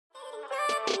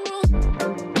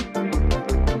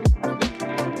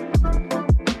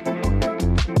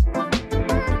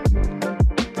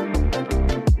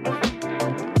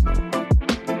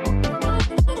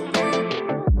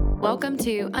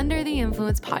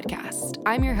Influence podcast.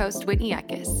 I'm your host, Whitney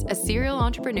Eckes, a serial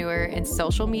entrepreneur and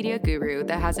social media guru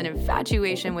that has an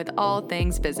infatuation with all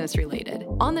things business related.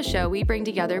 On the show, we bring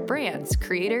together brands,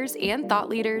 creators, and thought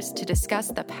leaders to discuss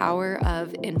the power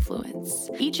of influence.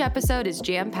 Each episode is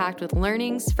jam-packed with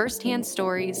learnings, firsthand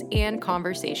stories, and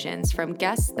conversations from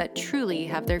guests that truly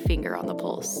have their finger on the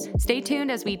pulse. Stay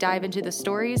tuned as we dive into the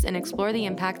stories and explore the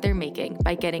impact they're making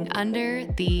by getting under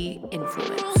the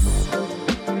influence.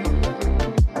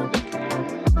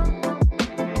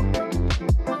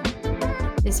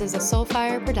 This is a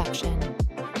Soulfire production.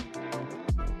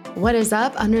 What is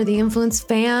up, Under the Influence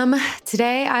fam?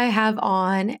 Today I have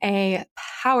on a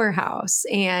powerhouse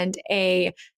and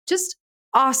a just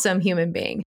awesome human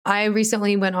being. I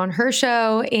recently went on her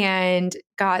show and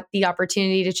got the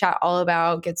opportunity to chat all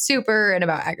about Get Super and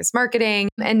about Agus Marketing.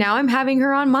 And now I'm having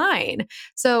her on mine.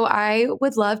 So I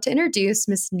would love to introduce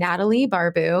Miss Natalie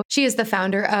Barbu. She is the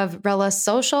founder of Rella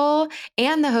Social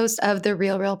and the host of the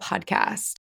Real Real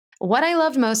podcast. What I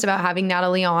loved most about having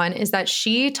Natalie on is that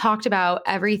she talked about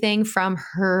everything from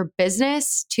her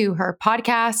business to her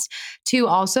podcast to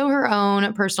also her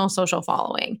own personal social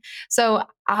following. So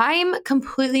I'm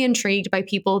completely intrigued by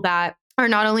people that are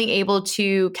not only able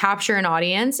to capture an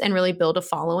audience and really build a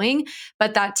following,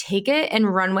 but that take it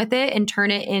and run with it and turn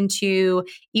it into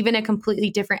even a completely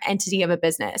different entity of a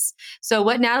business. So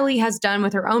what Natalie has done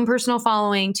with her own personal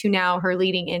following to now her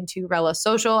leading into Rella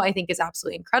Social, I think is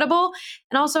absolutely incredible.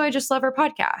 And also, I just love her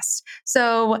podcast.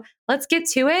 So let's get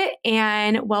to it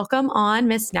and welcome on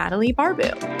Miss Natalie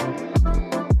Barbu.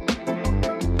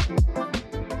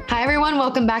 Hi, everyone.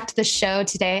 Welcome back to the show.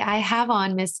 Today, I have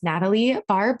on Miss Natalie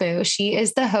Barbu. She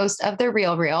is the host of The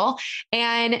Real Real.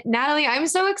 And Natalie, I'm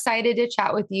so excited to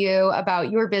chat with you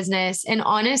about your business and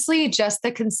honestly, just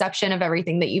the conception of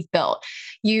everything that you've built.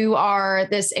 You are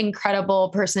this incredible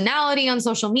personality on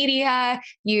social media.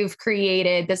 You've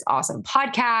created this awesome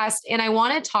podcast. And I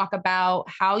want to talk about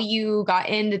how you got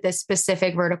into this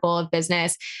specific vertical of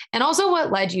business and also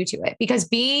what led you to it. Because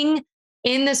being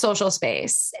in the social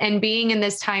space and being in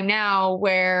this time now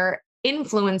where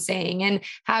influencing and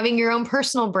having your own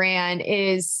personal brand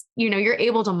is, you're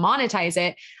able to monetize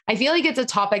it. I feel like it's a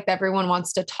topic that everyone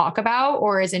wants to talk about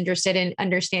or is interested in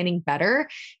understanding better.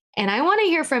 And I want to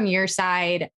hear from your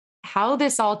side how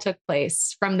this all took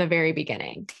place from the very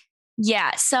beginning.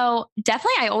 Yeah. So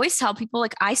definitely, I always tell people,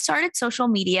 like, I started social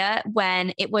media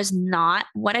when it was not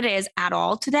what it is at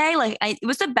all today. It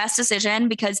was the best decision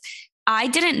because I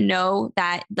didn't know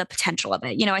that the potential of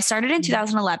it. I started in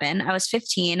 2011. I was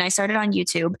 15. I started on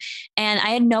YouTube and I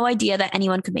had no idea that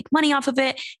anyone could make money off of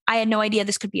it. I had no idea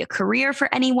this could be a career for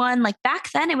anyone. Like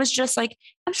back then it was just like,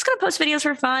 I'm just going to post videos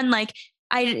for fun.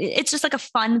 It's just like a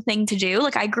fun thing to do.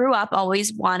 Like I grew up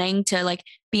always wanting to like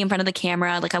be in front of the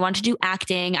camera. Like I wanted to do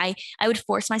acting. I would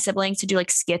force my siblings to do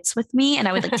like skits with me and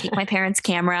I would like take my parents'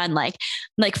 camera and like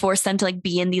force them to like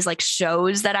be in these like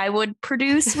shows that I would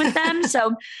produce with them.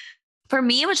 So for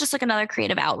me, it was just like another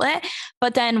creative outlet.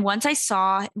 But then once I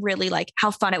saw really like how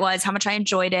fun it was, how much I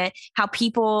enjoyed it, how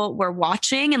people were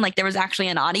watching and like there was actually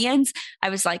an audience, I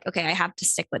was like, okay, I have to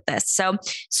stick with this. So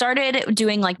started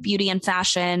doing like beauty and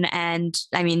fashion. And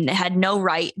I mean, had no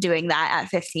right doing that at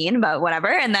 15, but whatever.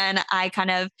 And then I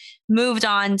kind of moved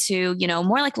on to,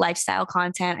 more like lifestyle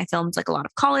content. I filmed like a lot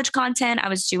of college content. I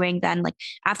was doing then like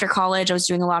after college, I was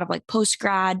doing a lot of like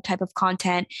post-grad type of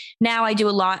content. Now I do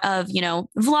a lot of,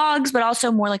 vlogs, but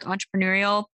also more like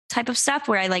entrepreneurial type of stuff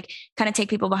where I like kind of take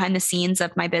people behind the scenes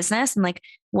of my business and like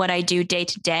what I do day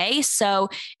to day. So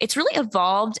it's really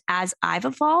evolved as I've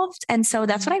evolved. And so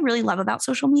that's what I really love about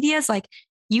social media is like,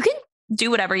 you can do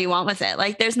whatever you want with it.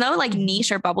 Like there's no like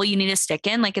niche or bubble you need to stick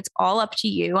in. Like it's all up to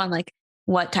you on like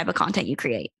what type of content you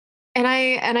create. And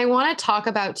I want to talk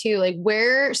about too, like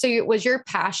was your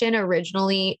passion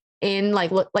originally in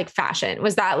like fashion?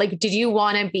 Was that like, did you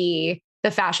want to be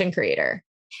the fashion creator?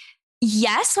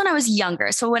 Yes, when I was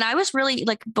younger. So when I was really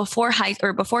like before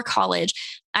college,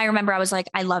 I remember I was like,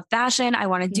 I love fashion. I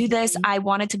want to do this. I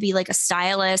wanted to be like a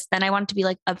stylist. Then I wanted to be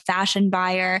like a fashion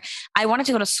buyer. I wanted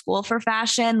to go to school for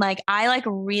fashion. Like I like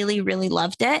really, really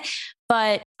loved it.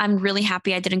 But I'm really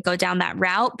happy I didn't go down that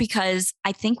route because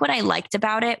I think what I liked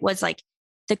about it was like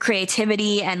the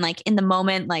creativity and like in the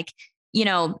moment, like,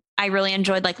 I really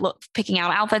enjoyed like picking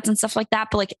out outfits and stuff like that,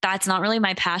 but like, that's not really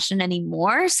my passion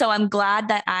anymore. So I'm glad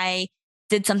that I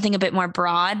did something a bit more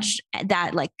broad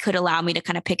that like could allow me to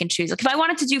kind of pick and choose. Like if I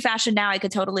wanted to do fashion now, I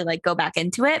could totally like go back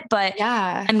into it, but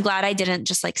yeah, I'm glad I didn't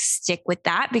just like stick with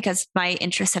that because my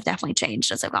interests have definitely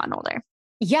changed as I've gotten older.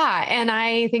 Yeah. And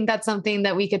I think that's something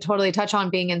that we could totally touch on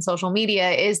being in social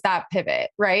media is that pivot,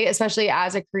 right? Especially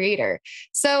as a creator.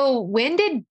 So when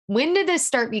did when did this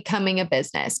start becoming a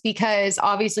business? Because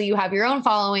obviously you have your own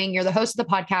following, you're the host of the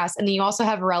podcast, and then you also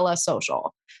have Rella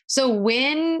Social. So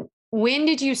when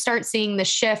did you start seeing the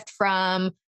shift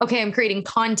from, okay, I'm creating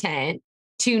content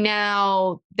to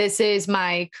now this is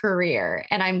my career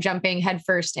and I'm jumping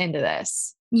headfirst into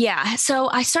this? Yeah. So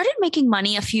I started making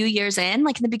money a few years in.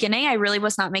 Like in the beginning, I really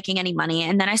was not making any money.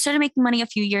 And then I started making money a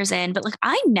few years in, but like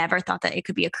I never thought that it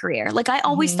could be a career. Like I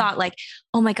always thought like,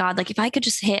 oh my God, like if I could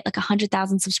just hit like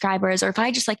 100,000 subscribers, or if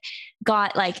I just like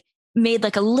got like made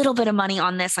like a little bit of money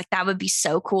on this, like that would be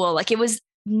so cool. Like it was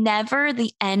never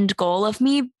the end goal of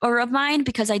me or of mine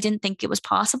because I didn't think it was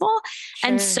possible. Sure.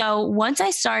 And so once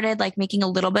I started like making a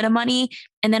little bit of money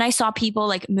and then I saw people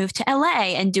like move to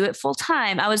LA and do it full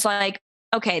time, I was like,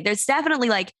 okay, there's definitely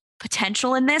like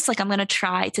potential in this. Like I'm going to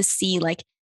try to see like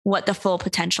what the full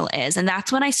potential is. And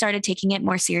that's when I started taking it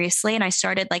more seriously. And I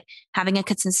started like having a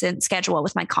consistent schedule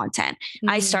with my content.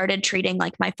 I started treating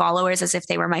like my followers as if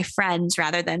they were my friends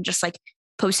rather than just like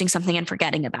posting something and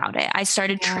forgetting about it. I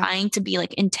started trying to be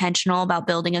like intentional about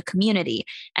building a community.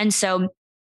 And so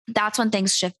that's when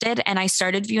things shifted. And I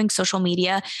started viewing social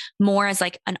media more as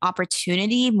like an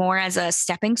opportunity, more as a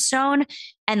stepping stone.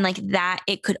 And like that,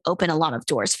 it could open a lot of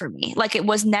doors for me. Like it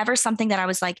was never something that I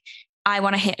was like, I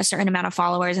want to hit a certain amount of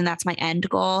followers and that's my end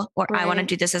goal, or I want to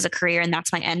do this as a career and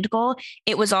that's my end goal.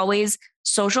 It was always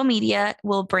social media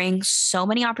will bring so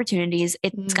many opportunities.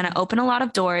 It's going to open a lot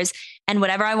of doors, and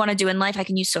whatever I want to do in life, I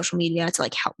can use social media to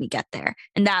like help me get there.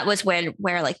 And that was where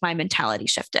like my mentality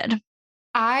shifted.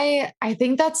 I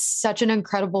think that's such an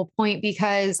incredible point,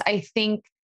 because I think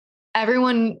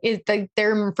everyone is like,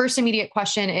 their first immediate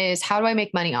question is, how do I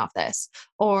make money off this?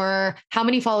 Or how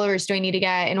many followers do I need to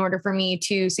get in order for me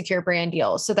to secure brand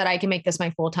deals so that I can make this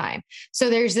my full time? So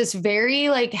there's this very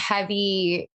like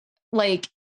heavy, like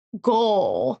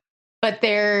goal, but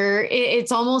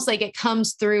it's almost like it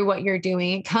comes through what you're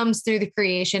doing. It comes through the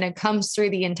creation. It comes through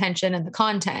the intention and the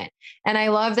content. And I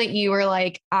love that you were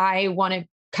like, I want to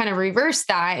kind of reverse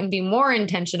that and be more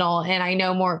intentional. And I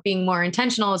know being more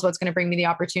intentional is what's going to bring me the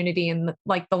opportunity in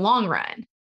like the long run.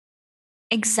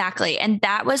 Exactly. And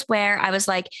that was where I was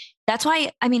like, that's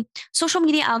why, I mean, social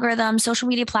media algorithms, social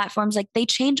media platforms, like they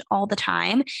change all the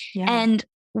time. Yeah. And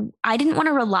I didn't want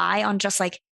to rely on just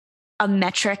like a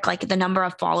metric, like the number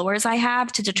of followers I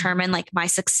have to determine like my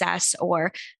success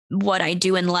or what I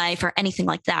do in life or anything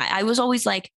like that. I was always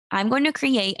like, I'm going to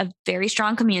create a very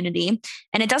strong community.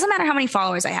 And it doesn't matter how many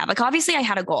followers I have. Like, obviously I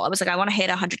had a goal. I was like, I want to hit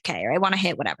 100K or I want to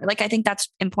hit whatever. Like, I think that's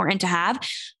important to have,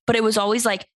 but it was always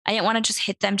like, I didn't want to just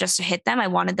hit them just to hit them. I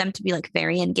wanted them to be like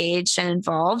very engaged and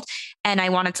involved. And I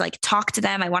wanted to like talk to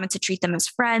them. I wanted to treat them as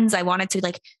friends. I wanted to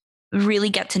like really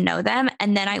get to know them.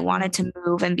 And then I wanted to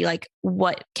move and be like,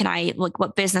 what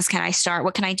business can I start?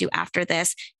 What can I do after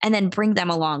this? And then bring them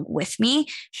along with me.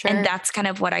 Sure. And that's kind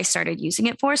of what I started using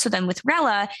it for. So then with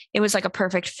Rella, it was like a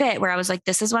perfect fit where I was like,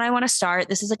 this is what I want to start.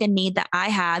 This is like a need that I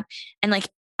have. And like,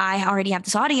 I already have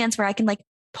this audience where I can like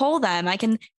poll them. I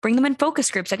can bring them in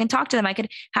focus groups. I can talk to them. I could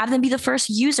have them be the first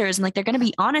users and like, they're going to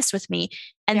be honest with me.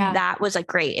 And that was like,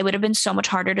 great. It would have been so much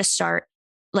harder to start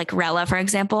like Rella, for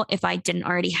example, if I didn't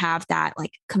already have that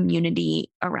like community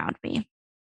around me.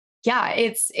 Yeah.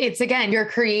 It's again, you're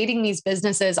creating these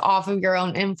businesses off of your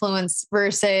own influence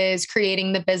versus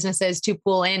creating the businesses to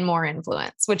pull in more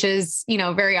influence, which is,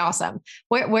 very awesome.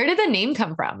 Where did the name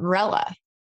come from? Rella?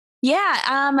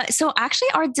 Yeah. So actually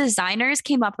our designers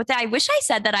came up with it. I wish I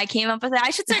said that I came up with it. I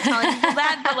should start telling people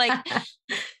that, but like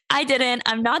I didn't.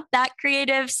 I'm not that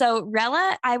creative. So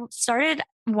Rella, I wanted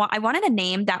a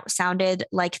name that sounded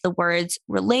like the words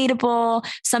relatable,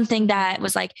 something that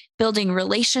was like building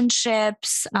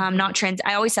relationships,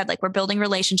 I always said like, we're building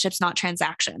relationships, not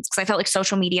transactions. Cause I felt like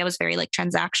social media was very like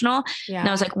transactional. Yeah. And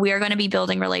I was like, we're going to be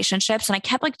building relationships. And I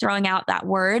kept like throwing out that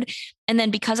word. And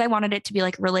then because I wanted it to be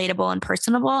like relatable and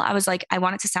personable, I was like, I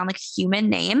want it to sound like a human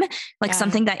name, like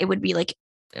something that it would be like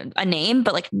a name,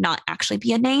 but like not actually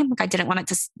be a name. Like I didn't want it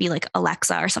to be like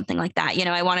Alexa or something like that.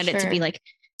 I wanted it to be like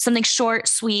something short,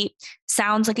 sweet,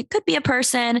 sounds like it could be a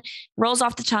person, rolls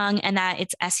off the tongue, and that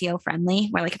it's SEO friendly,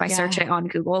 where like if I search it on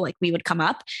Google, like we would come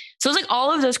up. So it was like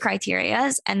all of those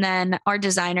criterias. And then our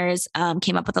designers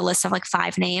came up with a list of like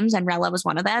 5 names, and Rella was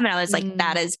one of them. And I was like,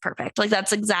 that is perfect. Like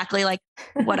that's exactly like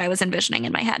what I was envisioning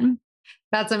in my head.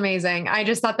 That's amazing. I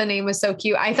just thought the name was so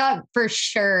cute. I thought for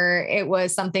sure it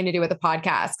was something to do with the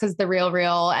podcast, because the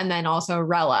Real, and then also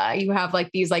Rella, you have like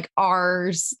these like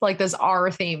R's, like this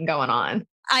R theme going on.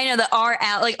 I know the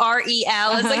RL, like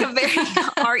REL is like a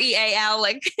very REAL,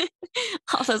 like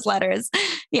all those letters.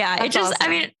 Yeah. That's it just, awesome. I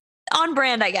mean, on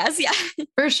brand, I guess. Yeah.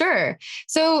 For sure.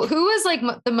 So who was like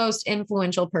the most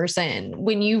influential person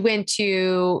when you went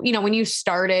to, when you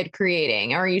started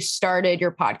creating or you started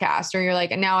your podcast or you're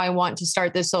like, now I want to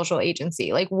start this social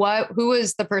agency? Like who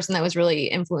was the person that was really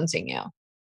influencing you?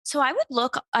 So I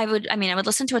would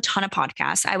listen to a ton of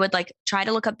podcasts. I would like try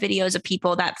to look up videos of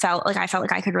people that I felt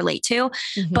like I could relate to.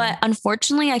 Mm-hmm. But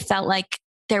unfortunately, I felt like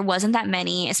there wasn't that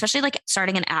many, especially like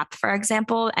starting an app, for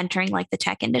example, entering like the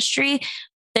tech industry.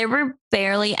 There were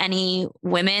barely any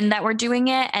women that were doing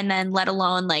it. And then let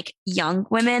alone like young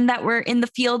women that were in the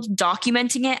field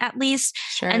documenting it at least.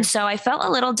 Sure. And so I felt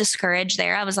a little discouraged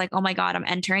there. I was like, oh my God, I'm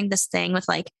entering this thing with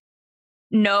like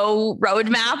no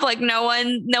roadmap. Like no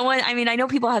one, I mean, I know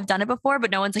people have done it before,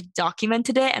 but no one's like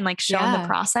documented it and like shown the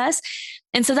process.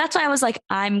 And so that's why I was like,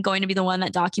 I'm going to be the one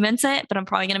that documents it, but I'm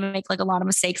probably going to make like a lot of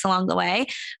mistakes along the way.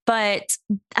 But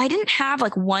I didn't have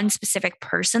like one specific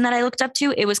person that I looked up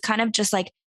to. It was kind of just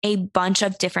like a bunch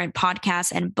of different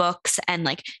podcasts and books and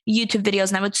like YouTube videos.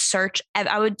 And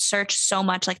I would search so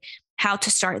much like how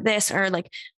to start this or like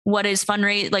what is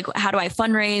fundraise, like how do I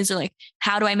fundraise or like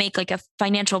how do I make like a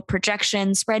financial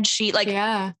projection spreadsheet,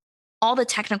 like all the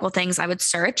technical things I would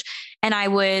search. And I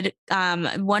would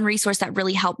one resource that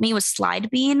really helped me was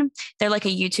Slidebean. They're like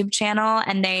a YouTube channel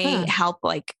and they help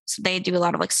like, so they do a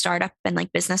lot of like startup and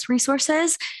like business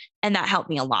resources. And that helped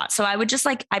me a lot. So I would just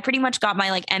like, I pretty much got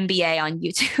my like MBA on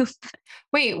YouTube.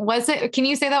 Wait, can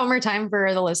you say that one more time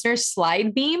for the listeners?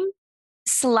 Slidebean?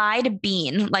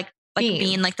 Slidebean, like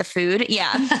bean, like the food.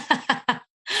 Yeah.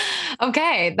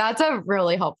 Okay. That's a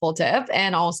really helpful tip.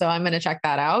 And also I'm going to check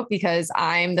that out because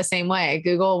I'm the same way.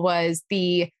 Google was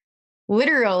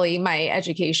literally my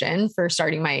education for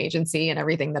starting my agency and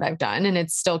everything that I've done. And it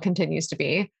still continues to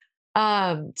be.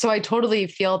 So I totally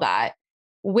feel that.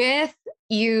 With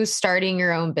you starting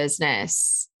your own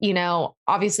business,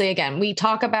 obviously, again, we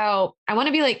talk about, I want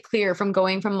to be like clear from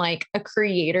going from like a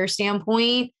creator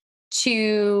standpoint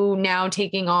to now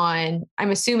taking on,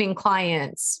 I'm assuming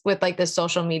clients with like the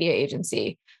social media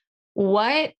agency.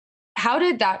 How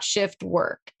did that shift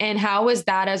work? And how was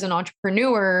that as an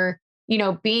entrepreneur,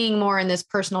 being more in this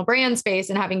personal brand space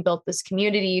and having built this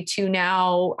community to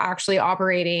now actually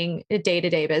operating a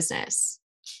day-to-day business?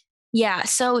 Yeah.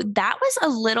 So that was a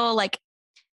little like,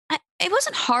 it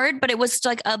wasn't hard, but it was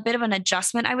like a bit of an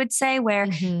adjustment, I would say, where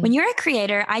when you're a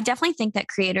creator, I definitely think that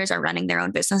creators are running their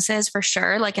own businesses for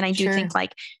sure. Like, and I do think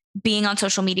like being on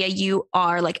social media, you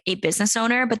are like a business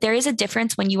owner, but there is a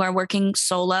difference when you are working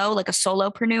solo, like a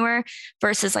solopreneur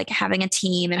versus like having a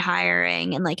team and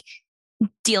hiring and like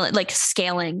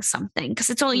scaling something.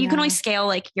 Cause it's only, you can only scale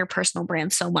like your personal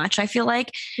brand so much, I feel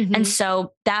like. And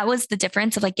so that was the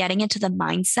difference of like getting into the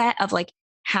mindset of like,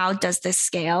 how does this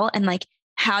scale? And like,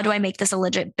 how do I make this a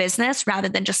legit business rather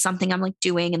than just something I'm like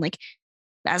doing and like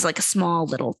as like a small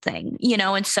little thing,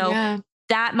 And so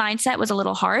that mindset was a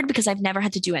little hard because I've never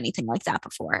had to do anything like that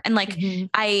before. And like,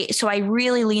 I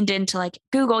really leaned into like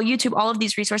Google, YouTube, all of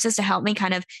these resources to help me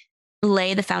kind of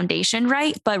lay the foundation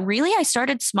right. But really I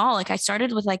started small. Like I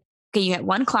started with like, okay, you get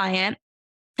one client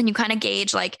and you kind of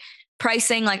gauge like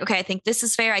pricing, like, okay, I think this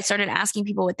is fair. I started asking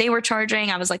people what they were charging.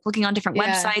 I was like looking on different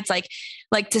websites,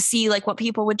 like to see like what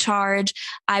people would charge.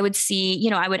 I would see,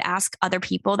 I would ask other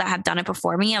people that have done it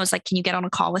before me. I was like, can you get on a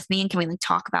call with me? And can we like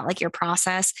talk about like your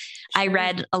process? I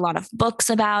read a lot of books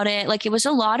about it. Like it was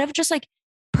a lot of just like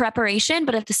preparation,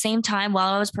 but at the same time,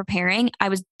 while I was preparing, I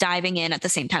was diving in at the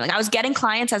same time. Like I was getting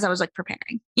clients as I was like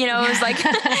preparing, it was like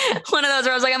one of those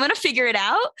where I was like, I'm going to figure it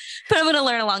out, but I'm going to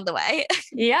learn along the way.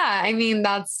 Yeah. I mean,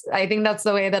 I think that's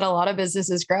the way that a lot of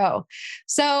businesses grow.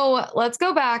 So let's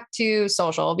go back to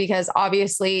social, because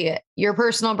obviously your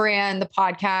personal brand, the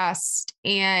podcast,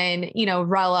 and,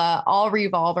 Rella all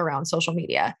revolve around social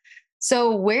media.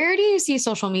 So where do you see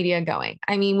social media going?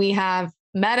 I mean, we have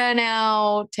Meta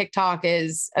now, TikTok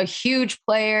is a huge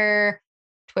player.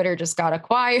 Twitter just got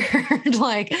acquired.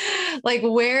 like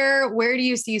where do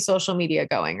you see social media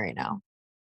going right now?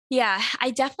 Yeah,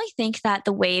 I definitely think that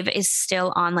the wave is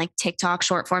still on like TikTok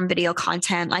short form video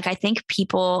content. Like I think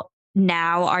people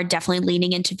now are definitely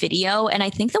leaning into video. And I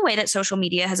think the way that social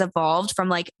media has evolved from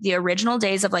like the original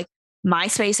days of like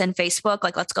MySpace and Facebook,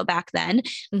 like let's go back then.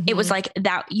 It was like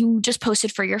that you just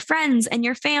posted for your friends and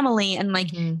your family and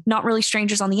like not really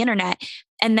strangers on the internet.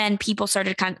 And then people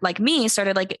started kind of like me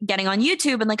started like getting on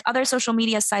YouTube and like other social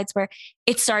media sites where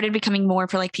it started becoming more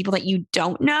for like people that you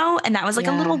don't know. And that was like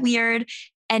a little weird.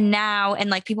 And now,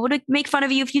 and like people would make fun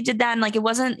of you if you did that. And like, it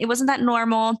wasn't that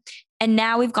normal. And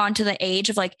now we've gone to the age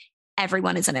of like,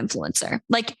 everyone is an influencer.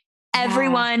 Like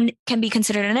everyone can be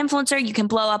considered an influencer. You can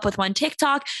blow up with one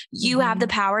TikTok. You have the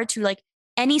power to like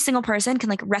any single person can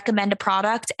like recommend a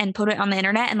product and put it on the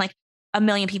internet and like a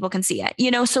million people can see it,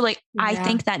 you know? So like, I Yeah.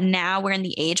 think that now we're in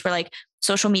the age where like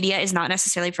social media is not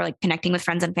necessarily for like connecting with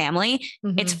friends and family.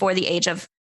 It's for the age of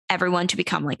everyone to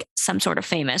become like some sort of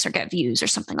famous or get views or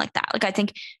something like that. Like I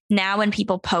think now when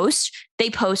people post, they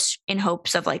post in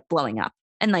hopes of like blowing up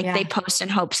and like they post in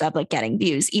hopes of like getting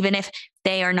views, even if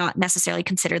they are not necessarily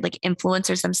considered like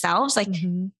influencers themselves. Like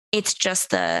it's just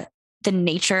the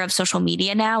nature of social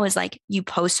media now is like you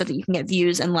post so that you can get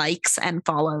views and likes and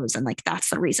follows. And like, that's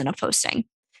the reason of posting.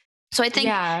 So I think,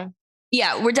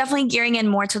 yeah, we're definitely gearing in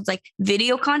more towards like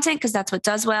video content because that's what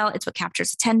does well. It's what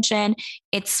captures attention.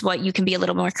 It's what you can be a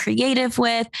little more creative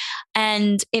with.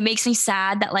 And it makes me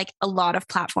sad that like a lot of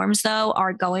platforms though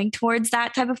are going towards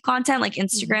that type of content, like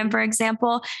Instagram, for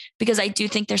example, because I do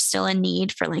think there's still a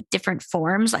need for like different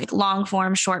forms, like long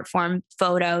form, short form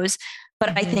photos.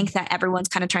 But I think that everyone's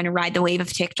kind of trying to ride the wave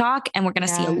of TikTok and we're going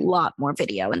to see a lot more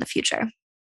video in the future.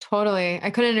 Totally.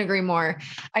 I couldn't agree more.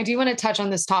 I do want to touch on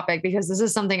this topic because this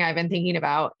is something I've been thinking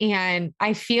about. And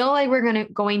I feel like we're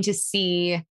going to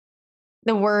see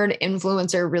the word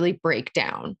influencer really break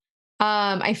down.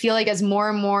 I feel like as more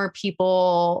and more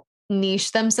people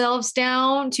niche themselves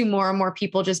down to more and more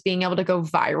people just being able to go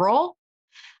viral,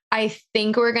 I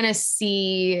think we're going to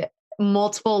see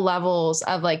multiple levels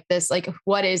of like this, like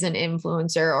what is an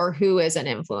influencer or who is an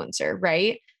influencer,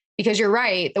 right? Because you're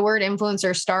right, the word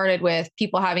influencer started with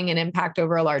people having an impact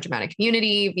over a large amount of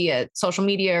community via social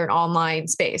media or an online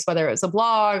space, whether it was a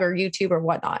blog or YouTube or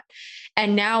whatnot.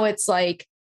 And now it's like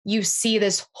you see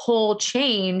this whole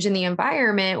change in the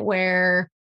environment where,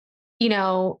 you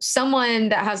know, someone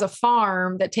that has a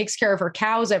farm that takes care of her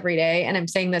cows every day. And I'm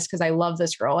saying this because I love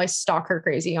this girl. I stalk her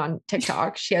crazy on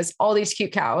TikTok. She has all these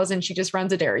cute cows and she just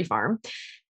runs a dairy farm.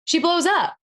 She blows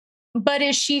up. But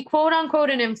is she quote unquote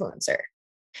an influencer?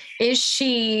 Is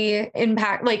she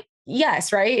like,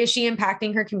 yes, right? Is she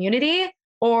impacting her community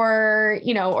or,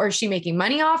 you know, or is she making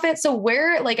money off it? So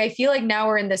where, like, I feel like now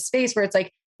we're in this space where it's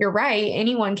like, you're right.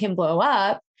 Anyone can blow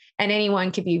up and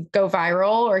anyone can go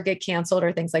viral or get canceled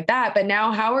or things like that. But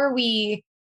now how are we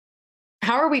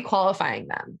qualifying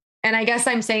them? And I guess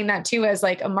I'm saying that too, as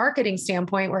like a marketing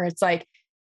standpoint where it's like,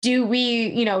 do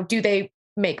they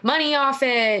make money off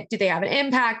it? Do they have an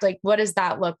impact? Like, what does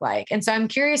that look like? And so I'm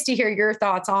curious to hear your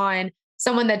thoughts on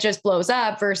someone that just blows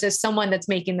up versus someone that's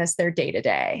making this their day to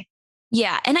day.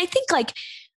 Yeah. And I think like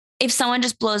if someone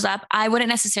just blows up, I wouldn't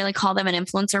necessarily call them an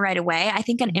influencer right away. I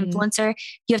think an influencer,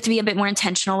 you have to be a bit more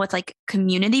intentional with like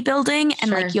community building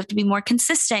and like you have to be more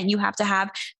consistent. You have to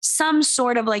have some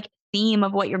sort of like theme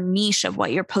of what your niche of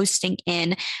what you're posting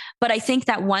in. But I think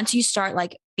that once you start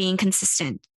like being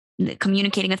consistent,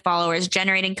 communicating with followers,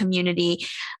 generating community,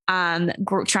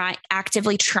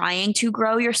 actively trying to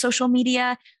grow your social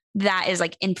media, that is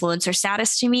like influencer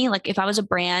status to me. Like if I was a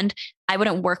brand, I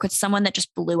wouldn't work with someone that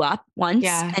just blew up once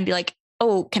and be like,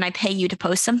 oh, can I pay you to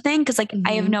post something? Cause like,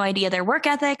 I have no idea their work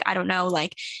ethic. I don't know,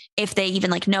 like if they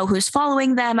even like know who's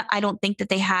following them. I don't think that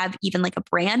they have even like a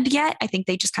brand yet. I think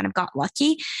they just kind of got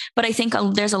lucky, but I think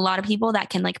there's a lot of people that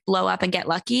can like blow up and get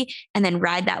lucky and then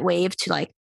ride that wave to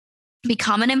like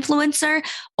become an influencer.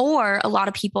 Or a lot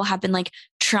of people have been like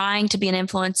trying to be an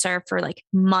influencer for like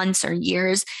months or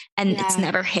years and it's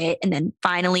never hit. And then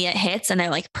finally it hits and they're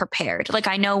like prepared. Like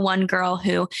I know one girl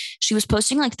who she was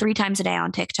posting like 3 times a day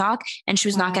on TikTok and she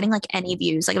was not getting like any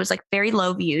views. Like it was like very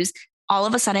low views. All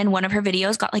of a sudden, one of her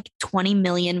videos got like 20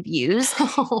 million views.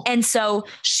 And so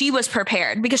she was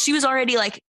prepared because she was already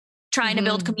like trying to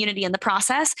build community in the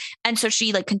process. And so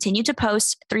she like continued to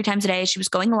post 3 times a day. She was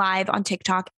going live on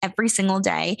TikTok every single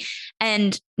day.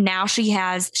 And now she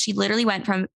literally went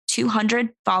from 200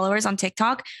 followers on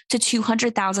TikTok to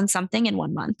 200,000 something in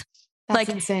 1 month. That's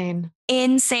like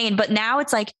insane. But now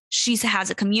it's like she has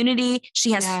a community.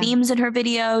 She has themes in her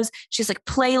videos. She has like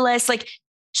playlists. Like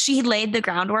she laid the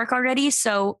groundwork already.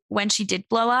 So when she did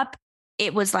blow up,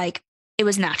 it was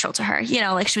natural to her, you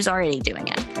know, like she was already doing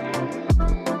it.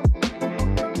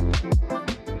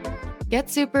 Get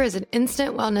Super is an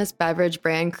instant wellness beverage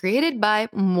brand created by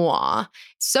moi.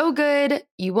 So good,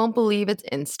 you won't believe it's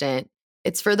instant.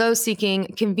 It's for those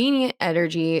seeking convenient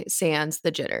energy sans the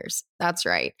jitters. That's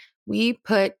right. We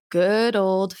put good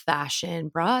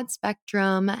old-fashioned broad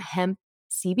spectrum hemp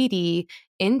CBD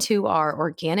into our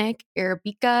organic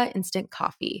Arabica instant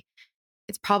coffee.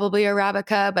 It's probably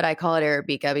Arabica, but I call it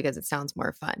Arabica because it sounds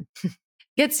more fun.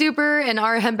 Get Super and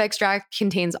our hemp extract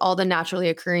contains all the naturally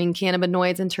occurring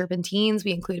cannabinoids and terpenes.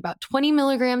 We include about 20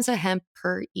 milligrams of hemp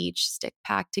per each stick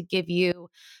pack to give you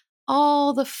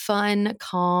all the fun,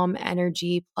 calm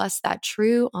energy, plus that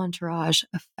true entourage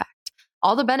effect.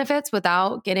 All the benefits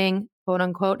without getting quote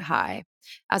unquote high.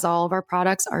 as all of our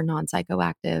products are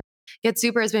non-psychoactive. Get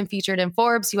Super has been featured in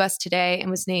Forbes, US Today,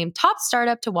 and was named top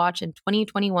startup to watch in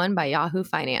 2021 by Yahoo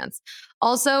Finance.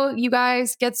 Also, you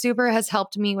guys, Get Super has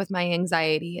helped me with my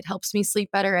anxiety. It helps me sleep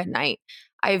better at night.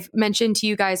 I've mentioned to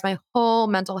you guys my whole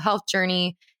mental health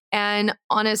journey. And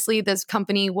honestly, this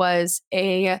company was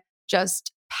a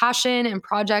just passion and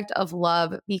project of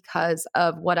love because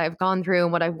of what I've gone through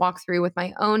and what I've walked through with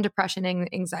my own depression and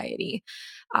anxiety.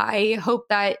 I hope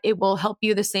that it will help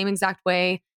you the same exact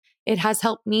way it has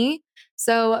helped me.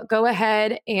 So go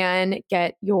ahead and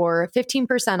get your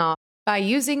 15% off by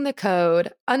using the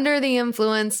code Under the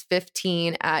Influence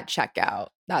 15 at checkout.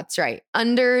 That's right,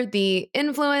 Under the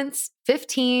Influence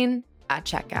 15 at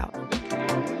checkout.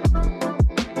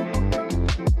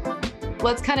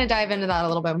 Let's kind of dive into that a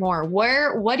little bit more.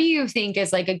 What do you think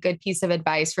is like a good piece of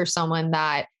advice for someone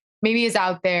that maybe is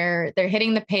out there, they're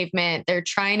hitting the pavement, they're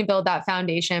trying to build that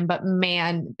foundation, but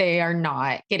man, they are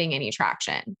not getting any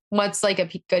traction? What's like a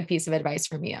good piece of advice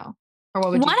from you? Or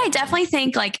what would you I definitely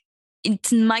think like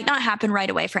it might not happen right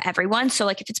away for everyone. So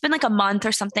like if it's been like a month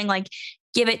or something, like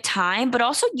give it time, but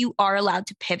also you are allowed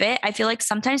to pivot. I feel like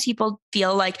sometimes people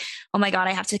feel like, oh my God,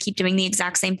 I have to keep doing the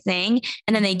exact same thing.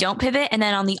 And then they don't pivot. And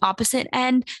then on the opposite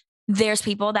end, there's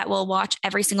people that will watch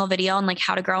every single video on like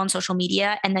how to grow on social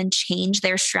media and then change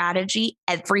their strategy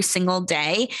every single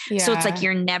day. Yeah. So it's like,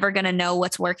 you're never going to know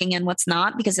what's working and what's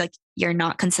not because like you're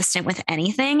not consistent with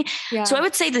anything. Yeah. So I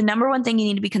would say the number one thing you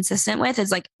need to be consistent with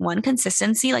is like one,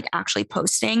 consistency, like actually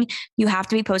posting. You have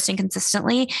to be posting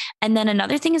consistently. And then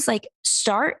another thing is like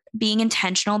start being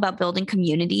intentional about building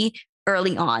community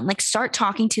early on. Like start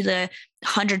talking to the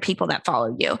 100 people that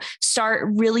follow you. Start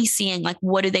really seeing like,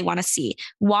 what do they want to see?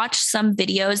 Watch some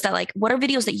videos that like, what are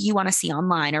videos that you want to see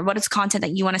online, or what is content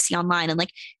that you want to see online? And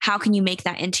like, how can you make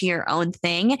that into your own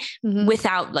thing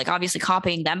without like obviously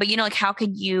copying them? But you know, like how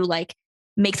could you like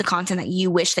make the content that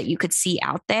you wish that you could see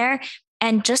out there?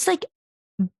 And just like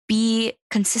be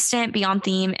consistent, be on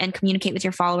theme, and communicate with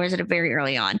your followers at a very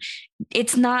early on.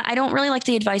 It's not, I don't really like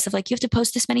the advice of like, you have to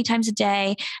post this many times a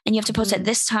day and you have to post at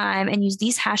this time and use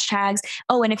these hashtags.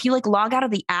 Oh, and if you like log out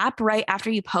of the app right after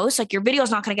you post, like your video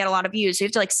is not going to get a lot of views. So you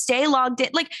have to like stay logged in.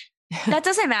 Like that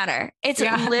doesn't matter. It's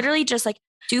literally just like,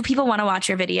 do people want to watch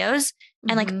your videos?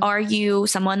 And like, are you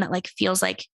someone that like feels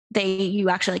like you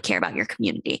actually care about your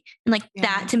community? And like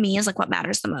that to me is like what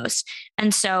matters the most.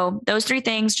 And so those three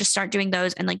things, just start doing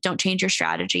those and like don't change your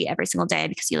strategy every single day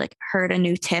because you like heard a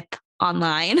new tip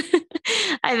online.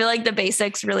 I feel like the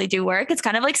basics really do work. It's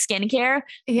kind of like skincare.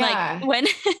 Yeah. Like when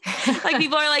like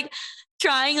people are like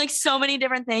trying like so many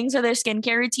different things for their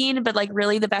skincare routine, but like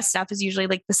really the best stuff is usually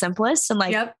like the simplest. And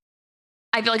like,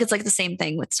 I feel like it's like the same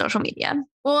thing with social media.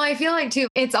 Well, I feel like too,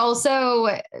 it's also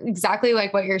exactly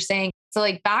like what you're saying. So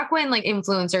like back when like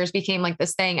influencers became like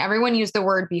this thing, everyone used the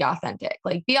word be authentic,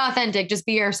 like be authentic, just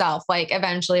be yourself. Like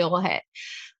eventually it will hit.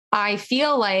 I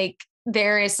feel like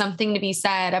there is something to be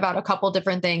said about a couple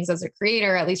different things as a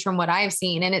creator, at least from what I've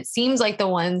seen. And it seems like the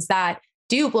ones that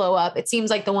do blow up, it seems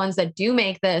like the ones that do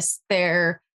make this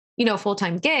their,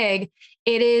 full-time gig,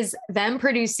 it is them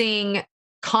producing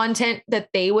content that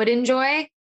they would enjoy,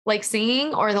 like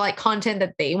seeing, or like content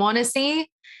that they want to see.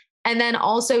 And then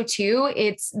also too,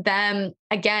 it's them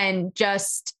again,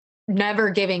 just never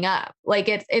giving up. Like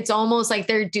it's almost like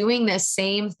they're doing this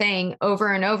same thing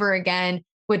over and over again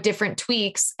with different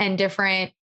tweaks and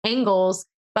different angles.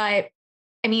 But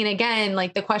I mean, again,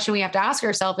 like the question we have to ask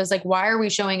ourselves is like, why are we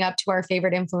showing up to our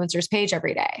favorite influencers page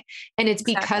every day? And it's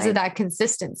because of that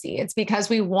consistency. It's because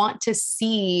we want to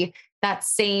see that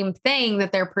same thing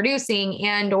that they're producing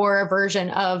and or a version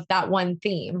of that one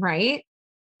theme. Right.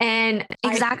 And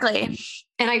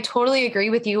I totally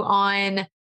agree with you on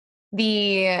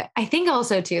I think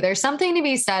also too, there's something to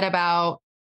be said about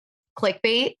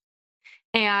clickbait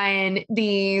and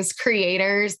these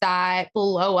creators that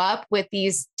blow up with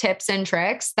these tips and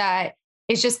tricks that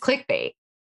is just clickbait.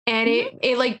 And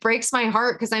it like breaks my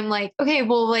heart because I'm like, okay,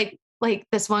 well, like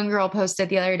this one girl posted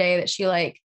the other day that she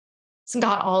like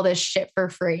got all this shit for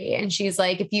free. And she's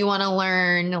like, if you want to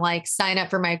learn, like sign up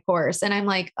for my course. And I'm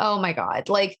like, oh my God,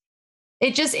 like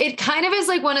it kind of is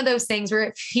like one of those things where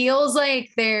it feels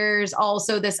like there's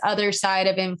also this other side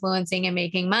of influencing and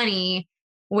making money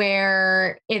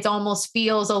where it almost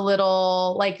feels a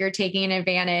little like you're taking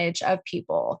advantage of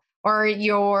people or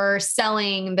you're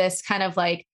selling this kind of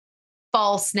like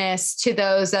falseness to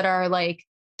those that are like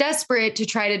desperate to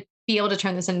try to be able to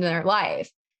turn this into their life.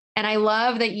 And I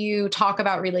love that you talk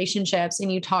about relationships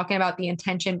and you talking about the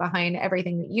intention behind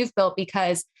everything that you've built,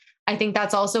 because I think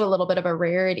that's also a little bit of a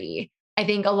rarity. I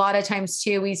think a lot of times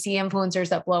too, we see influencers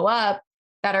that blow up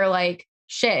that are like,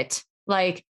 shit,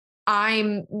 like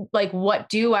I'm like, what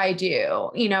do I do?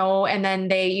 And then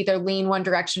they either lean one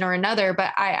direction or another.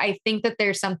 But I think that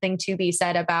there's something to be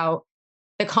said about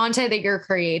the content that you're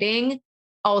creating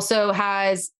also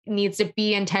needs to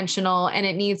be intentional, and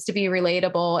it needs to be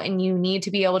relatable, and you need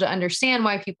to be able to understand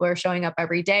why people are showing up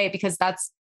every day, because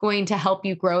that's going to help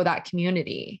you grow that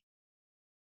community.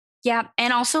 Yeah.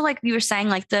 And also, like you were saying,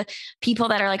 like the people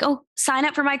that are like, oh, sign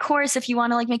up for my course if you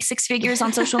want to like make 6 figures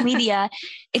on social media.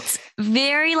 It's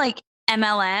very like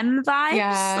MLM vibes.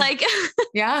 Yeah. Like,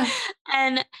 yeah.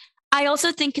 And I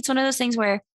also think it's one of those things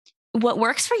where what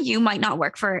works for you might not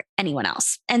work for anyone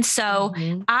else. And so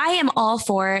I am all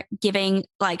for giving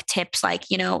like tips, like,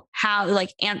 how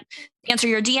like answer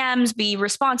your DMs, be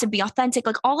responsive, be authentic,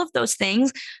 like all of those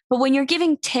things. But when you're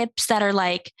giving tips that are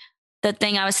like the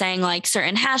thing I was saying, like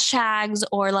certain hashtags,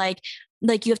 or like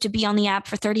you have to be on the app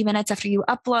for 30 minutes after you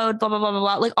upload, blah, blah, blah, blah,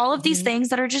 blah. Like all of these things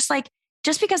that are just like,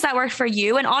 just because that worked for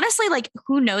you. And honestly, like,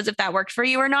 who knows if that worked for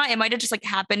you or not? It might've just like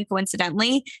happened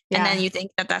coincidentally. Yeah. And then you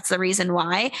think that that's the reason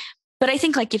why. But I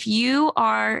think like if you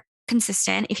are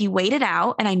consistent, if you wait it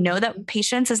out, and I know that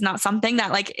patience is not something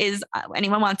that like is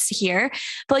anyone wants to hear.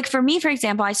 But like for me, for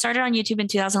example, I started on YouTube in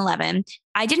 2011.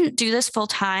 I didn't do this full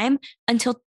time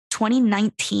until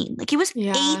 2019. Like it was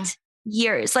 8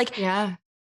 years. Like,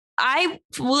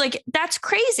 that's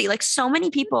crazy. Like so many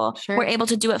people were able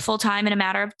to do it full time in a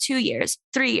matter of 2 years,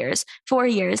 3 years, 4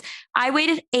 years. I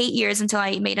waited 8 years until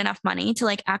I made enough money to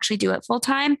like actually do it full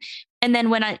time. And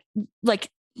then when I like,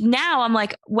 now I'm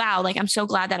like, wow, like I'm so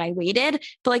glad that I waited.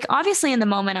 But like, obviously in the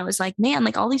moment I was like, man,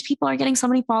 like all these people are getting so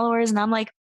many followers and I'm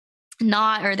like,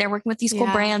 not, or they're working with these cool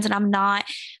brands and I'm not.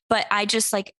 But I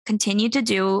just like continued to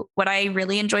do what I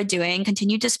really enjoyed doing,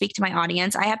 continued to speak to my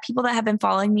audience. I have people that have been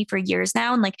following me for years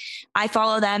now, and like I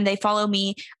follow them, they follow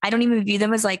me. I don't even view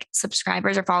them as like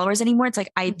subscribers or followers anymore. It's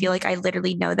like I feel like I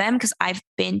literally know them because I've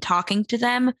been talking to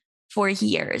them for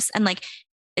years. And like,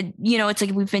 it's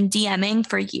like we've been DMing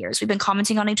for years. We've been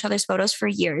commenting on each other's photos for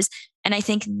years. And I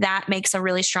think that makes a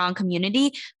really strong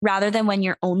community, rather than when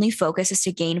your only focus is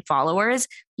to gain followers.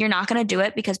 You're not going to do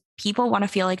it because people want to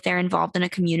feel like they're involved in a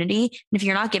community. And if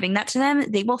you're not giving that to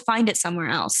them, they will find it somewhere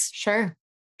else. Sure.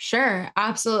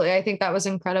 Absolutely. I think that was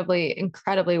incredibly,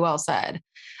 incredibly well said.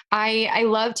 I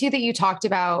love too that you talked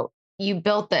about, you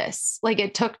built this, like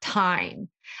it took time.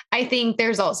 I think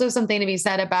there's also something to be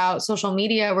said about social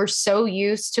media. We're so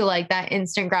used to like that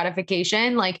instant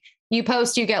gratification. Like you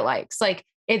post, you get likes. Like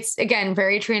it's again,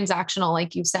 very transactional,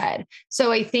 like you said.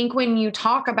 So I think when you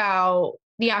talk about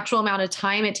the actual amount of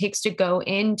time it takes to go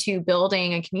into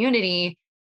building a community,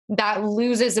 that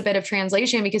loses a bit of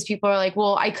translation, because people are like,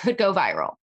 well, I could go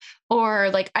viral, or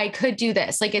like, I could do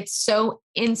this. Like, it's so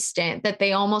instant that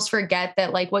they almost forget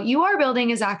that like what you are building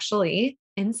is actually,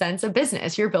 in sense, a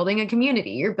business. You're building a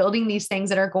community. You're building these things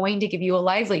that are going to give you a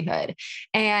livelihood.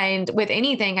 And with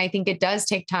anything, I think it does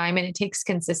take time and it takes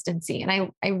consistency.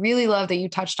 And I really love that you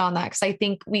touched on that, because I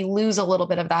think we lose a little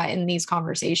bit of that in these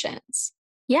conversations.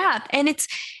 Yeah. And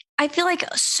I feel like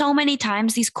so many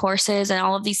times these courses and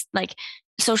all of these like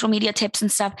social media tips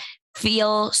and stuff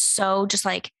feel so just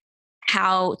like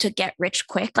how to get rich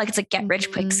quick. Like it's like get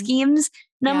rich quick schemes.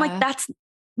 And I'm like, that's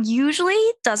usually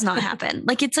does not happen.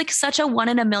 Like it's like such a 1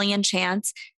 in a million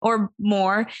chance or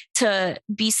more to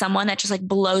be someone that just like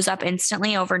blows up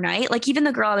instantly overnight. Like even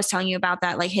the girl I was telling you about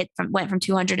that like went from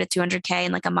 200 to 200K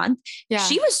in like a month. Yeah.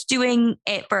 She was doing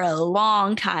it for a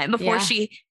long time before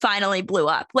she finally blew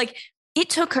up. Like it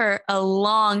took her a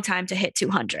long time to hit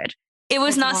 200. It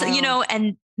was not, so,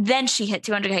 and then she hit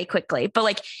 200K quickly, but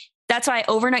like, that's why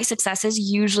overnight successes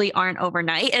usually aren't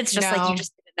overnight. It's just like, you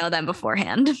just didn't know them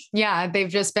beforehand. Yeah. They've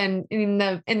just been in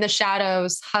the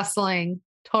shadows hustling.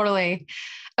 Totally.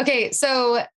 Okay.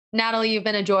 So Natalie, you've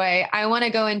been a joy. I want to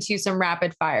go into some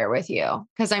rapid fire with you,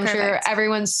 because I'm sure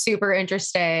everyone's super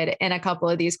interested in a couple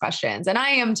of these questions, and I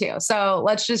am too. So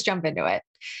let's just jump into it.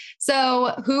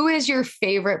 So who is your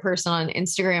favorite person on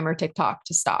Instagram or TikTok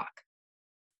to stalk?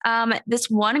 This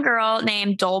one girl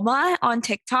named Dolma on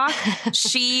TikTok.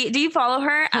 Do you follow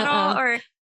her at all? Or it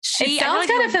sounds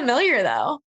kind of familiar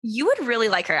though. You would really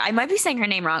like her. I might be saying her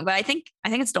name wrong, but I think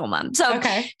it's Dolma. So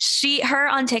her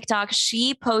on TikTok,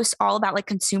 she posts all about like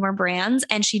consumer brands,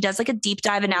 and she does like a deep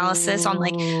dive analysis on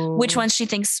like which ones she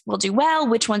thinks will do well,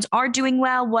 which ones are doing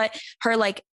well, what her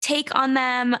like take on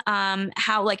them,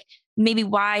 how like maybe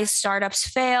why startups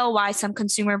fail, why some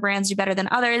consumer brands do better than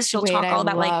others. She'll talk all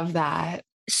about love that.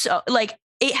 So like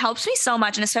it helps me so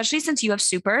much. And especially since you have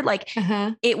Super, like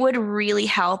it would really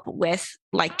help with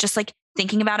like, just like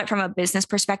thinking about it from a business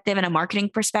perspective and a marketing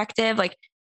perspective. Like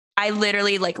I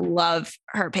literally like love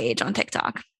her page on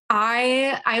TikTok.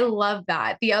 I love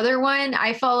that. The other one,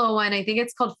 I follow one, I think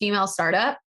it's called Female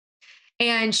Startup.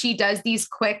 And she does these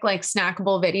quick, like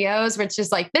snackable videos, which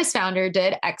is like this founder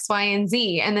did X, Y, and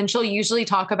Z. And then she'll usually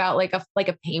talk about like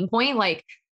a pain point, like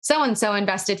so-and-so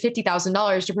invested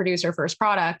 $50,000 to produce her first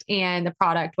product and the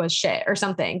product was shit or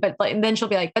something. But like, and then she'll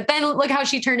be like, but then look how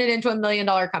she turned it into $1 million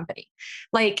company.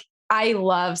 Like, I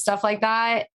love stuff like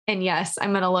that. And yes, I'm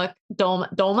going to look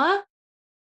Dolma.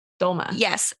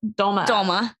 Yes. Dolma.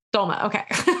 Okay.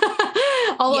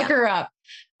 I'll look her up.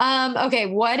 Okay.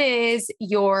 What is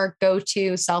your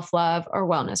go-to self-love or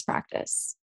wellness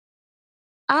practice?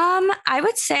 I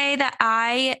would say that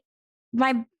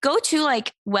my go-to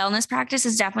like wellness practice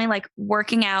is definitely like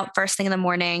working out first thing in the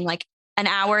morning, like an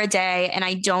hour a day. And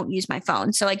I don't use my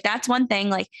phone. So like, that's one thing.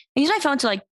 Like I use my phone to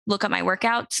like look at my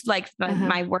workouts, like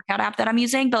my workout app that I'm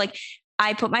using, but like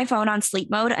I put my phone on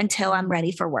sleep mode until I'm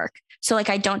ready for work. So like,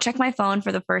 I don't check my phone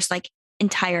for the first like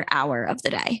entire hour of the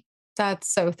day.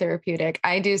 That's so therapeutic.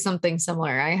 I do something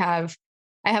similar. I have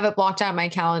it blocked out my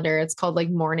calendar. It's called like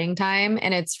morning time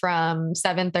and it's from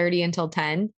 7:30 until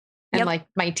 10. And like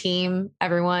my team,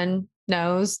 everyone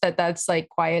knows that that's like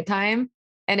quiet time.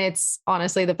 And it's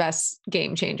honestly the best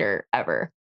game changer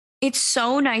ever. It's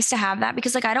so nice to have that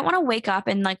because like, I don't want to wake up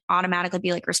and like automatically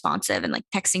be like responsive and like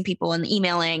texting people and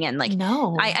emailing. And like,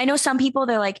 no, I know some people,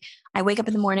 they're like, I wake up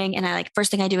in the morning and I like,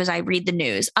 first thing I do is I read the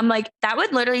news. I'm like, that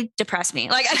would literally depress me.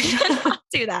 Like I cannot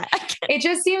do that. It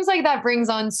just seems like that brings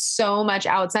on so much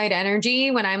outside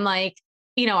energy when I'm like,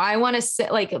 you know, I want to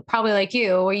sit like probably like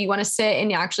you, where you want to sit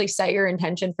and actually set your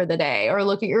intention for the day or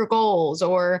look at your goals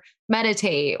or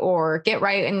meditate or get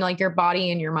right in like your body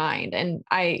and your mind. And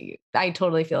I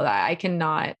totally feel that. I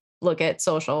cannot look at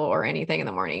social or anything in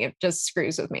the morning. It just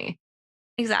screws with me.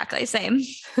 Exactly. Same.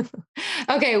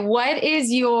 Okay. What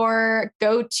is your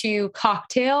go-to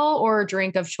cocktail or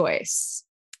drink of choice?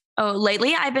 Oh,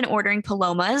 lately I've been ordering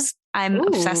Palomas. I'm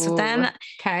obsessed with them.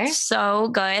 Okay. So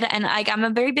good. And I'm a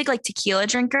very big like tequila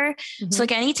drinker. So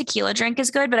like any tequila drink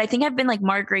is good, but I think I've been like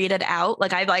margaritaed out.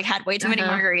 Like I've like had way too many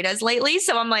margaritas lately.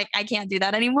 So I'm like, I can't do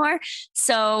that anymore.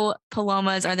 So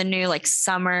Palomas are the new like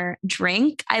summer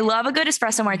drink. I love a good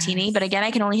espresso martini, but again,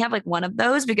 I can only have like one of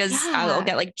those because I'll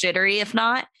get like jittery if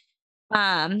not.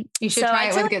 You should try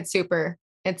it with Get Super.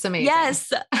 It's amazing.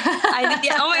 Yes. Oh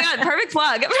my God. Perfect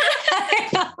plug.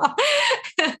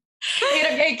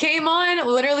 It came on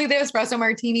literally the espresso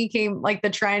martini came like the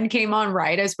trend came on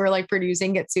right as we're like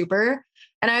producing Get Super.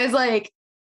 And I was like,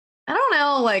 I don't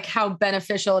know like how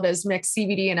beneficial it is mixed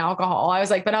CBD and alcohol. I was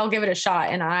like, but I'll give it a shot.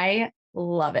 And I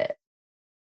love it.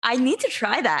 I need to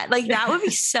try that. Like that would be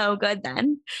so good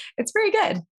then. It's pretty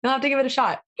good. You'll have to give it a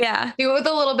shot. Yeah. Do it with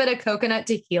a little bit of coconut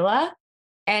tequila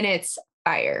and it's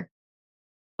fire.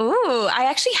 Ooh, I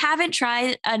actually haven't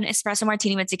tried an espresso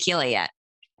martini with tequila yet.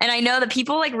 And I know that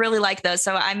people like really like those.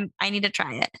 So I need to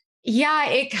try it. Yeah.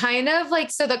 It kind of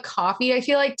like, so the coffee, I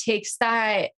feel like takes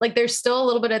that, like there's still a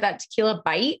little bit of that tequila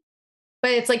bite, but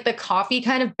it's like the coffee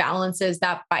kind of balances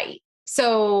that bite.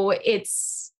 So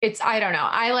it's, I don't know.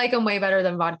 I like them way better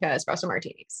than vodka espresso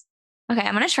martinis. Okay.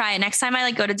 I'm going to try it. Next time I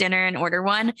like go to dinner and order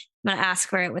one, I'm going to ask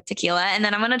for it with tequila and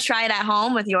then I'm going to try it at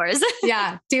home with yours.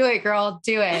 Yeah. Do it, girl.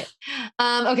 Do it.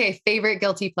 Okay. Favorite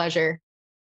guilty pleasure.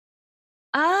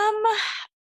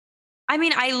 I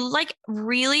mean, I like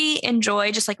really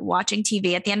enjoy just like watching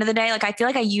TV at the end of the day. Like, I feel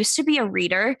like I used to be a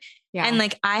reader and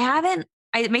like,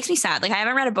 it makes me sad. Like I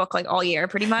haven't read a book like all year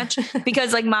pretty much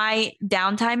because like my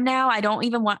downtime now, I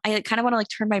kind of want to like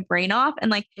turn my brain off. And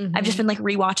like, I've just been like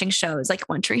rewatching shows like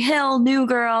One Tree Hill, New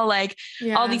Girl, like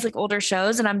all these like older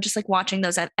shows. And I'm just like watching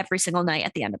those every single night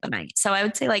at the end of the night. So I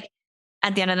would say like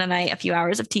at the end of the night, a few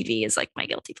hours of TV is like my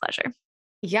guilty pleasure.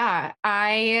 Yeah,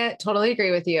 I totally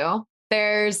agree with you.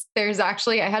 There's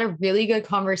actually, I had a really good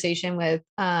conversation with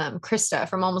Krista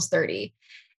from Almost 30.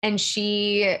 And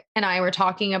she and I were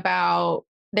talking about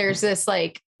there's this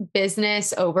like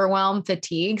business overwhelm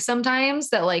fatigue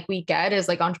sometimes that like we get as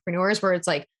like entrepreneurs where it's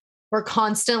like we're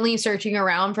constantly searching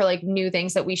around for like new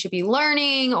things that we should be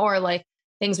learning or like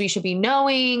things we should be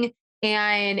knowing.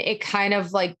 And it kind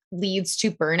of like leads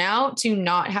to burnout to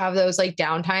not have those like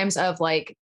downtimes of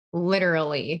like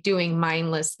literally doing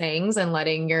mindless things and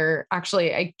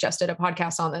I just did a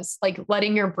podcast on this, like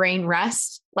letting your brain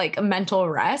rest, like a mental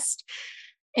rest.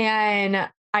 And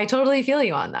I totally feel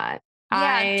you on that.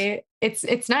 Yeah.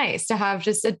 It's nice to have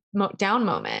just a down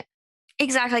moment.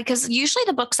 Exactly. Cause usually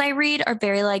the books I read are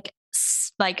very like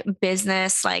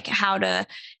business, like how to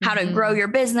grow your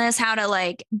business, how to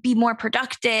like be more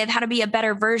productive, how to be a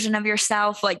better version of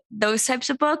yourself, like those types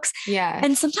of books. Yeah.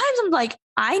 And sometimes I'm like,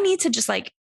 I need to just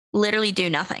like literally do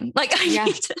nothing. Like I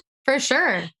need to. For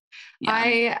sure.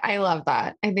 Yeah. I love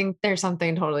that. I think there's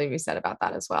something totally to be said about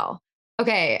that as well.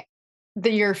 Okay.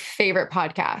 Your favorite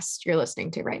podcast you're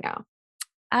listening to right now.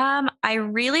 I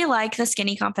really like the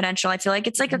Skinny Confidential. I feel like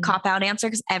it's like a Mhm. cop-out answer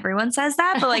because everyone says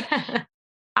that, but like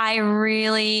I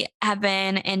really have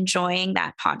been enjoying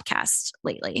that podcast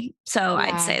lately. So I'd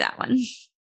Yeah. say that one.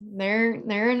 They're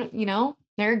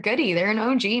a goodie. They're an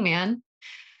OG, man.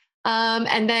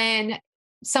 And then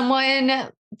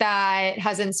someone that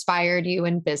has inspired you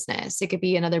in business. It could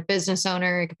be another business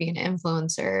owner, it could be an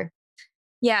influencer.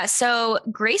 Yeah. So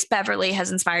Grace Beverly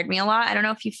has inspired me a lot. I don't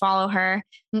know if you follow her.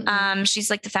 Mm-mm. She's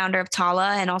like the founder of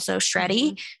Tala and also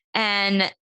Shreddy. Mhm.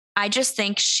 And I just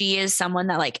think she is someone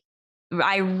that like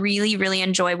I really, really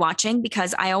enjoy watching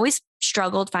because I always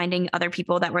struggled finding other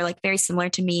people that were like very similar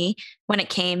to me when it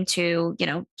came to,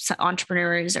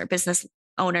 entrepreneurs or business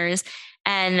owners.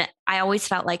 And I always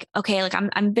felt like, okay, like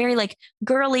I'm very like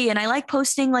girly and I like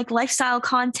posting like lifestyle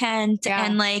content Yeah.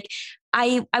 and like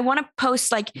I want to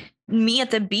post like me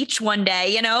at the beach one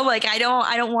day, like I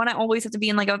don't want to always have to be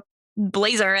in like a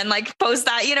blazer and like post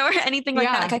that, or anything like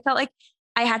that. Yeah. Like I felt like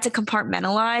I had to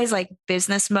compartmentalize like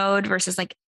business mode versus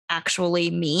like actually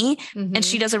me. And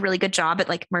she Mhm. does a really good job at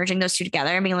like merging those two together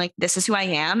and being like, this is who I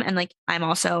am. And like, I'm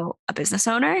also a business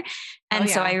owner. And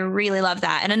so I Yeah. really love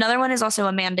that. And another one is also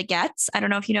Amanda Getz. I don't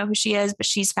know if you know who she is, but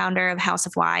she's founder of House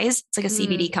of Wise. It's like a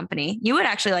CBD Mm. company. You would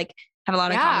actually like have a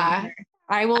lot in common with Yeah. her.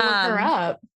 I will look her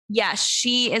up. Yeah,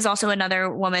 she is also another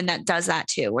woman that does that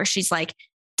too, where she's like,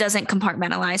 doesn't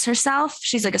compartmentalize herself.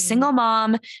 She's like a Mhm. single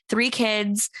mom, 3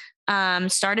 kids,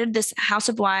 started this House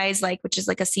of Wise, like, which is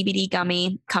like a CBD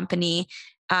gummy company,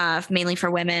 mainly for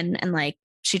women. And like,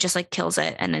 she just like kills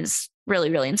it and is really,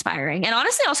 really inspiring. And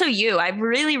honestly, also you, I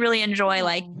really, really enjoy,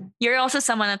 like, Oh. you're also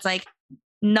someone that's like,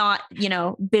 not,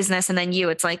 business. And then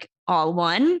it's like all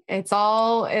one, It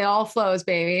all flows,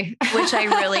 baby. which I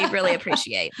really, really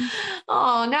appreciate.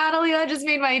 Oh, Natalie, that just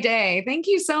made my day. Thank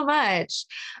you so much.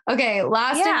 Okay,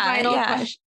 last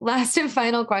and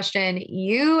final question.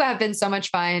 You have been so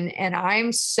much fun, and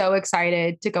I'm so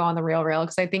excited to go on the Real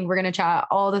because I think we're going to chat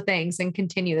all the things and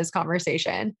continue this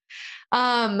conversation.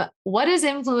 What does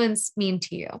influence mean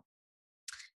to you?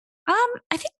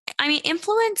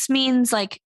 Influence means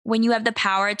like when you have the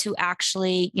power to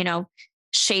actually,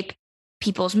 shape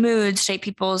people's moods, shape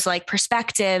people's like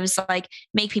perspectives, like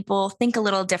make people think a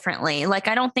little differently. Like,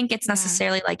 I don't think it's Yeah.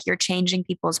 necessarily like you're changing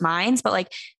people's minds, but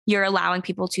like you're allowing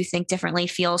people to think differently,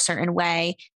 feel a certain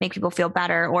way, make people feel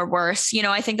better or worse.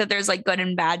 I think that there's like good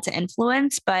and bad to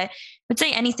influence, but I would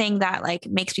say anything that like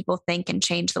makes people think and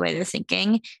change the way they're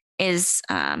thinking is,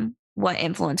 what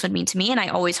influence would mean to me. And I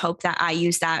always hope that I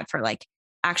use that for like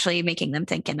actually making them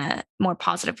think in a more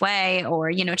positive way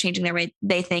or, changing their way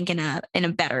they think in a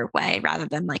better way rather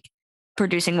than like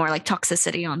producing more like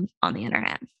toxicity on the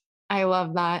internet. I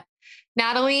love that.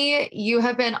 Natalie, you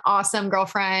have been awesome,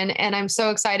 girlfriend. And I'm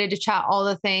so excited to chat all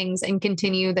the things and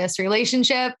continue this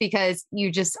relationship because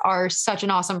you just are such an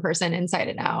awesome person inside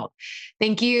and out.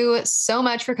 Thank you so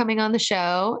much for coming on the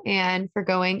show and for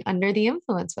going under the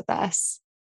influence with us.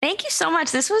 Thank you so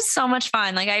much. This was so much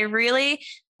fun. Like, I really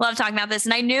love talking about this.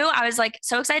 And I knew I was like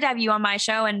so excited to have you on my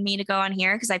show and me to go on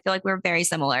here because I feel like we're very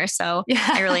similar. So yeah.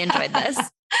 I really enjoyed this.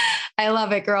 I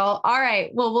love it, girl. All right.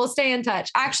 Well, we'll stay in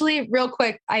touch. Actually, real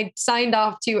quick, I signed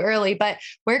off too early, but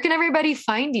where can everybody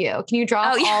find you? Can you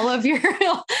drop all of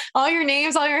all your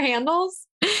names, all your handles?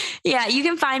 Yeah, you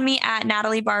can find me at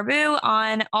Natalie Barbu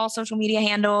on all social media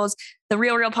handles, the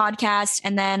Real Podcast,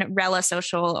 and then Rella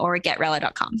Social or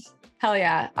getrella.com. Hell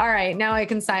yeah. All right. Now I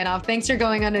can sign off. Thanks for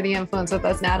going under the influence with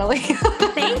us, Natalie.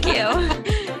 Thank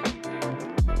you.